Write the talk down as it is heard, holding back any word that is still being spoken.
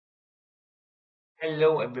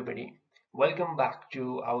Hello everybody, welcome back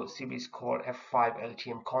to our series called F5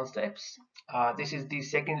 LTM Concepts. This is the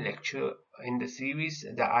second lecture in the series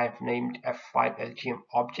that I've named F5 LTM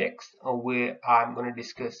Objects, where I'm going to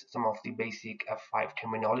discuss some of the basic F5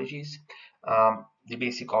 terminologies, the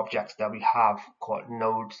basic objects that we have called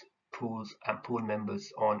nodes, pools, and pool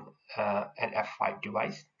members on an F5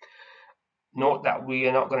 device. Note that we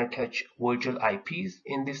are not going to touch virtual IPs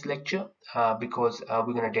in this lecture because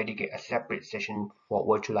we're going to dedicate a separate session for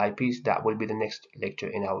virtual IPs. That will be the next lecture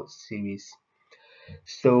in our series.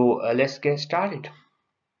 So let's get started.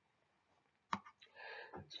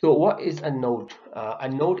 So what is a node? A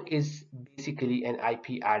node is basically an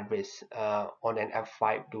IP address on an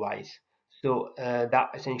F5 device. So that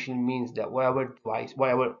essentially means that whatever device,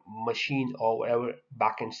 whatever machine or whatever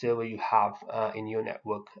backend server you have in your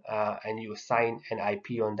network and you assign an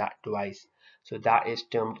IP on that device, so that is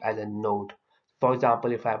termed as a node. For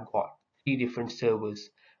example, if I've got three different servers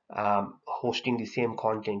hosting the same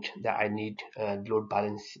content that I need load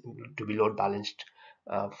balance to be load balanced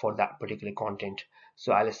for that particular content.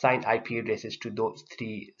 So I'll assign IP addresses to those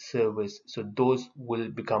three servers. So those will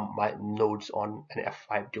become my nodes on an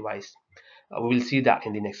F5 device. We'll see that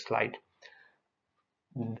in the next slide.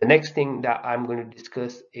 The next thing that I'm going to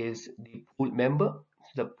discuss is the pool member.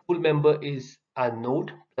 The pool member is a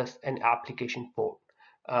node plus an application port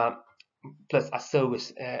uh, plus a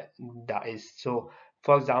service that is. So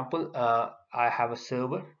for example, I have a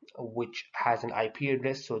server which has an IP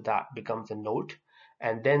address, so that becomes a node,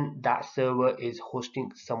 and then that server is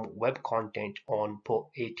hosting some web content on port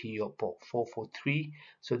 80 or port 443.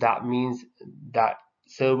 So that means that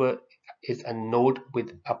server is a node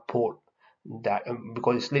with a port that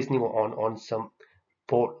because it's listening on some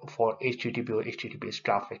port for HTTP or HTTPS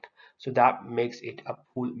traffic. So that makes it a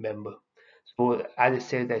pool member. So as it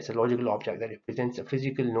says, there's a logical object that represents a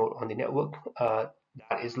physical node on the network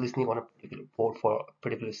that is listening on a particular port for a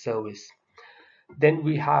particular service. Then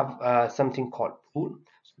we have something called pool.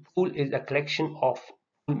 So pool is a collection of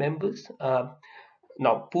pool members.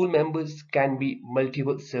 Now, pool members can be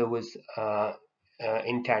multiple servers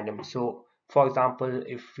in tandem. So, for example,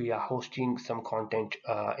 if we are hosting some content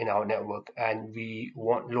in our network and we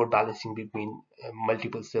want load balancing between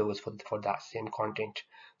multiple servers for that same content,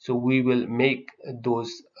 so we will make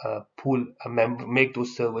those make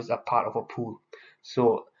those servers a part of a pool.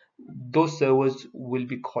 So those servers will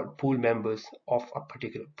be called pool members of a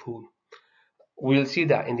particular pool. We'll see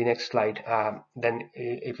that in the next slide. Then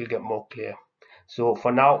it will get more clear. So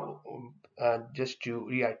for now, just to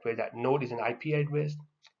reiterate that node is an IP address,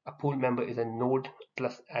 a pool member is a node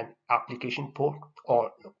plus an application port,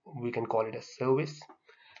 or we can call it a service,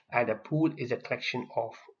 and a pool is a collection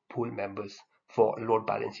of pool members for load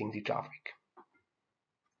balancing the traffic.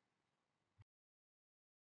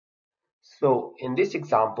 So in this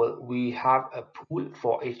example, we have a pool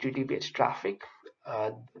for HTTPS traffic.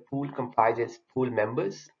 The pool comprises pool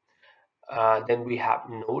members. Then we have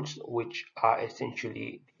nodes, which are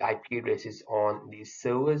essentially the IP addresses on these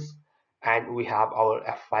servers, and we have our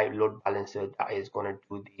F5 load balancer that is going to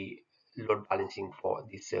do the load balancing for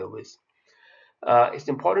these servers. It's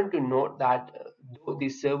important to note that though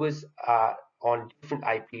these servers are on different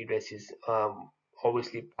IP addresses,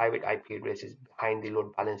 obviously private IP addresses behind the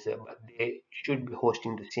load balancer, but they should be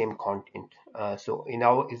hosting the same content. So in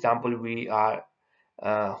our example,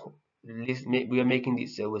 uh, we are making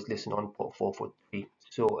these servers listen on port 443.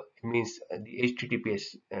 So it means the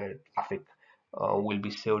HTTPS traffic will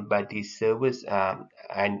be served by these servers,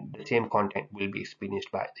 and the same content will be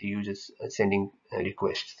experienced by the users sending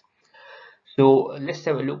requests. So let's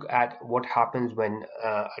have a look at what happens when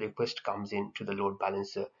a request comes in to the load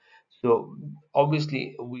balancer. So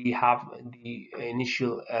obviously we have the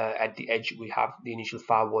initial at the edge we have the initial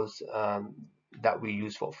firewalls that we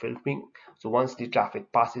use for filtering. So once the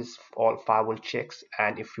traffic passes all firewall checks,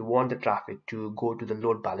 and if you want the traffic to go to the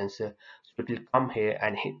load balancer, so it will come here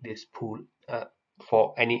and hit this pool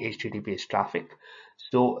for any HTTPS traffic.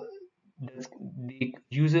 So the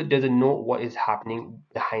user doesn't know what is happening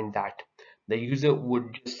behind that. The user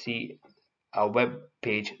would just see a web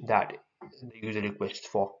page that the user requests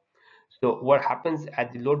for. So what happens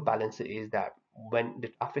at the load balancer is that when the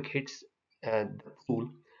traffic hits the pool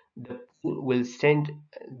will send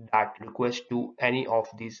that request to any of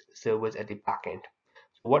these servers at the backend.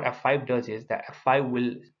 So what F5 does is that F5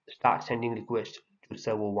 will start sending requests to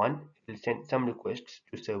server 1, it will send some requests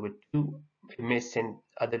to server 2, it may send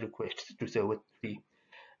other requests to server 3.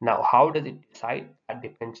 Now, how does it decide? That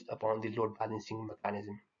depends upon the load balancing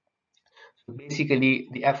mechanism. So basically,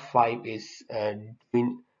 the F5 is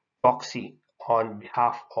doing proxy on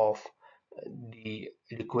behalf of the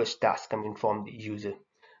request that's coming from the user.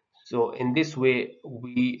 So in this way,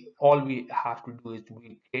 we have to do is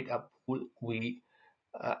we create a pool, we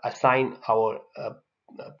assign our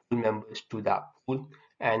pool members to that pool,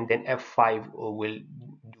 and then F5 will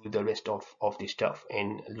do the rest of the stuff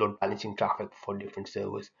in load balancing traffic for different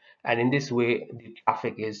servers. And in this way, the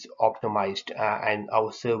traffic is optimized and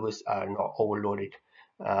our servers are not overloaded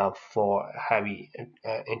for heavy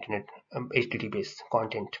internet HTTP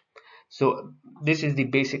content. So this is the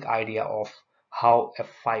basic idea of how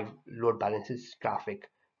F5 load balances traffic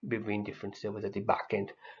between different servers at the backend.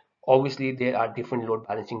 Obviously, there are different load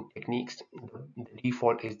balancing techniques. The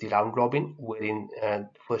default is the round robin, wherein the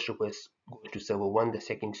first request goes to server 1, the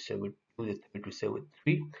second to server 2, the third to server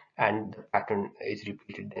 3, and the pattern is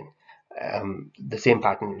repeated then. The same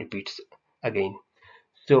pattern repeats again.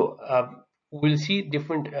 So we'll see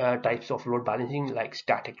different types of load balancing like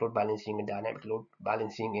static load balancing and dynamic load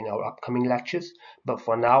balancing in our upcoming lectures. But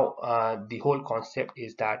for now, the whole concept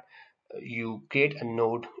is that you create a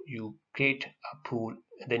node, you create a pool,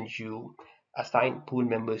 then you assign pool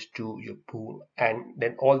members to your pool, and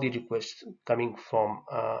then all the requests coming from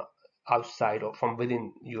outside or from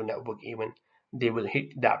within your network even, they will hit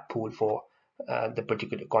that pool for the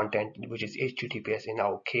particular content, which is HTTPS in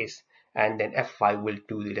our case, and then F5 will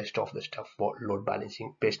do the rest of the stuff for load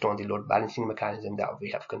balancing based on the load balancing mechanism that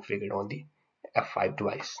we have configured on the F5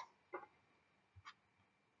 device.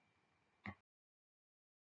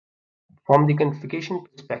 From the configuration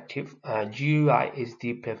perspective, GUI is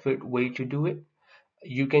the preferred way to do it.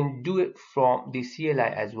 You can do it from the CLI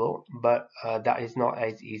as well, but that is not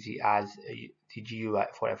as easy as the GUI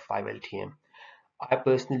for F5 LTM. I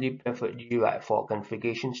personally prefer GUI for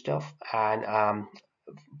configuration stuff, and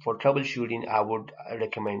for troubleshooting, I would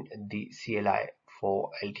recommend the CLI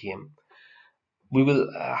for LTM. We will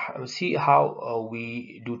see how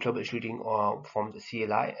we do troubleshooting from the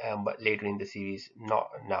CLI, but later in the series, not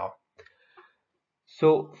now.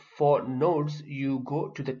 So for nodes, you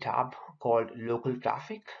go to the tab called local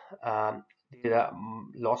traffic. There are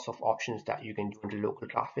lots of options that you can do under local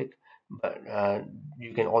traffic, but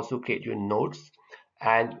you can also create your nodes.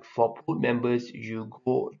 And for pool members, you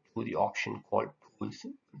go to the option called pools.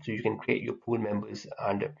 So you can create your pool members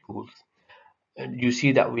under pools. And you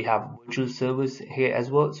see that we have virtual servers here as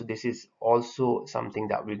well. So this is also something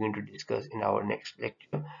that we're going to discuss in our next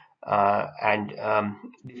lecture. And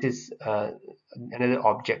this is another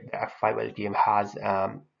object that F5 LTM has,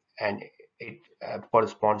 and it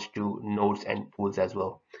corresponds to nodes and pools as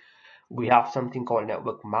well. We have something called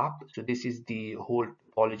network map. So this is the whole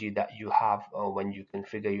topology that you have when you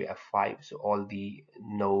configure your F5. So all the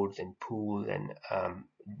nodes and pools and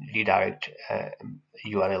redirect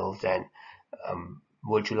URLs and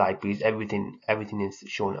virtual IPs, everything is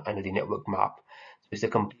shown under the network map. So it's a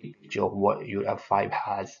complete picture of what your F5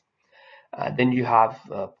 has. Then you have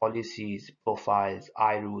policies, profiles,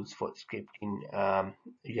 iRules for scripting.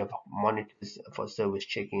 You have monitors for service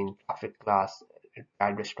checking, traffic class,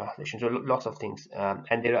 address translation. So lots of things.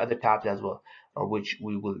 And there are other tabs as well, which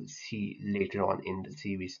we will see later on in the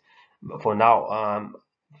series. But for now,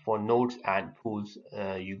 for nodes and pools,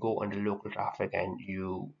 you go under local traffic and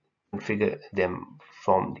you configure them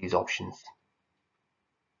from these options.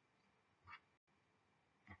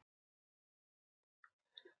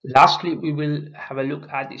 Lastly, we will have a look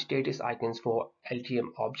at the status icons for LTM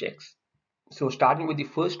objects. So starting with the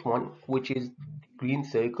first one, which is the green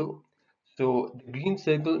circle. So the green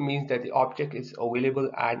circle means that the object is available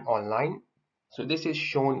and online. So this is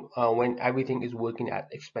shown when everything is working as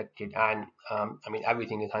expected, and I mean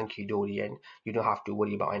everything is hunky dory and you don't have to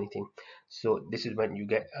worry about anything. So this is when you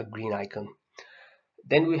get a green icon.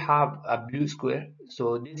 Then we have a blue square.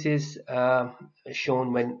 So this is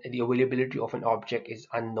shown when the availability of an object is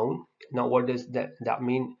unknown. Now what does that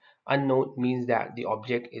mean? Unknown means that the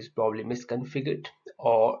object is probably misconfigured,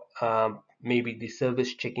 or maybe the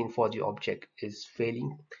service checking for the object is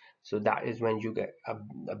failing. So that is when you get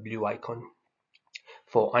a blue icon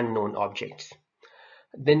for unknown objects.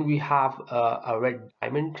 Then we have a red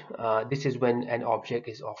diamond. This is when an object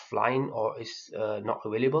is offline or is not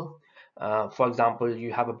available. For example,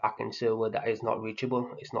 you have a backend server that is not reachable,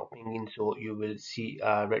 it's not pinging, so you will see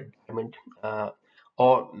a red diamond.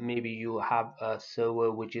 Or maybe you have a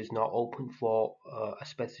server which is not open for a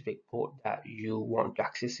specific port that you want to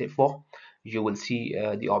access it for. You will see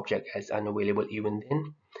the object as unavailable even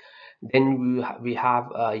then. Then we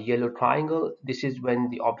have a yellow triangle. This is when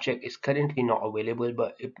the object is currently not available,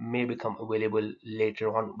 but it may become available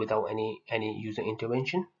later on without any user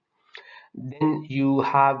intervention. Then you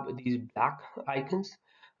have these black icons.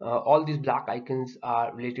 All these black icons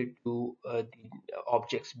are related to the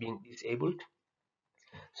objects being disabled.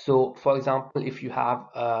 So for example, if you have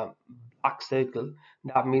a black circle,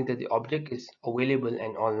 that means that the object is available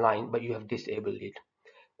and online, but you have disabled it.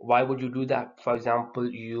 Why would you do that? For example,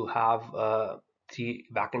 you have three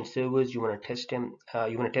backend servers, you want to test them,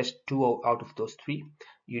 you want to test two out of those three.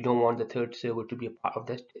 You don't want the third server to be a part of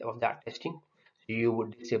that testing. So you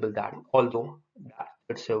would disable that, although that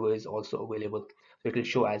third server is also available. So it will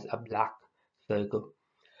show as a black circle.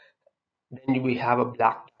 Then we have a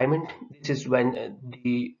black diamond. This is when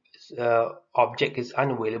the object is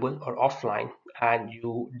unavailable or offline and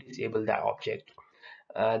you disable that object.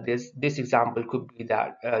 This example could be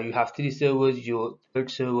that you have three servers, your third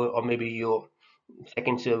server or maybe your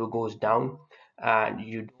second server goes down, and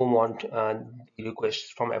you don't want the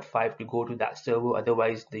requests from F5 to go to that server,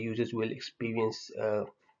 otherwise the users will experience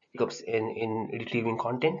hiccups in retrieving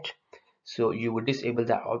content. So you would disable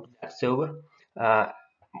that server, uh,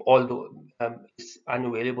 although it's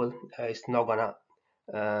unavailable, it's not gonna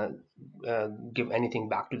uh, give anything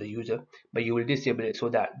back to the user, but you will disable it so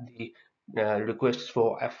that the requests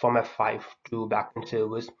from F5 to backend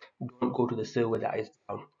servers don't go to the server that is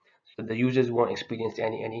down. So the users won't experience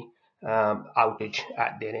any outage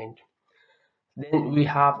at their end. Then we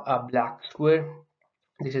have a black square.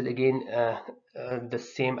 This is again the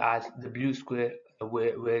same as the blue square,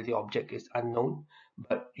 where the object is unknown,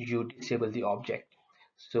 but you disable the object.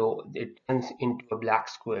 So it turns into a black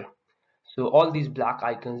square. So all these black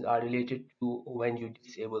icons are related to when you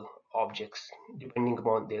disable objects, depending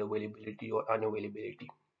upon their availability or unavailability.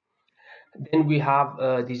 Then we have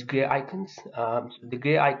these gray icons. So the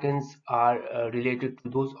gray icons are related to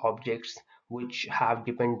those objects which have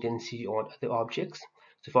dependency on other objects.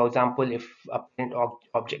 So for example, if a parent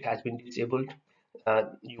object has been disabled,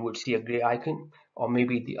 you would see a gray icon, or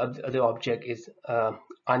maybe the other object is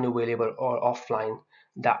unavailable or offline,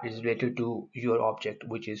 that is related to your object,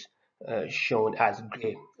 which is shown as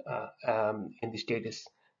gray in the status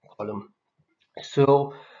column.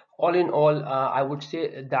 So all in all, I would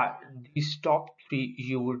say that these top three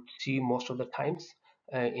you would see most of the times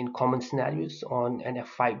in common scenarios on an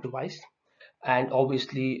F5 device. And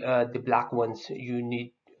obviously the black ones you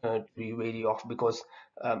need to be wary of, because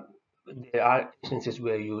um, there are instances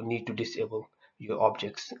where you need to disable your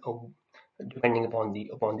objects depending upon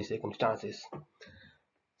the circumstances.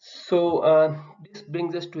 So this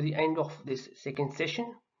brings us to the end of this second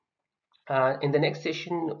session. In the next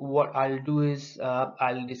session, what I'll do is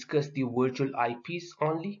I'll discuss the virtual IPs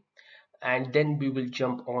only, and then we will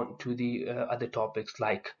jump on to the other topics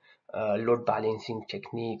like load balancing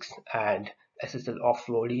techniques and SSL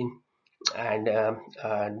offloading and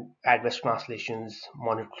address translations,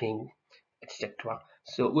 monitoring, etc.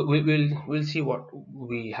 So we'll see what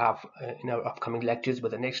we have in our upcoming lectures,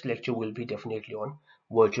 but the next lecture will be definitely on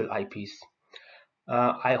virtual IPs.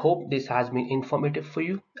 I hope this has been informative for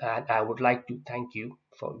you, and I would like to thank you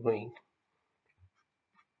for going.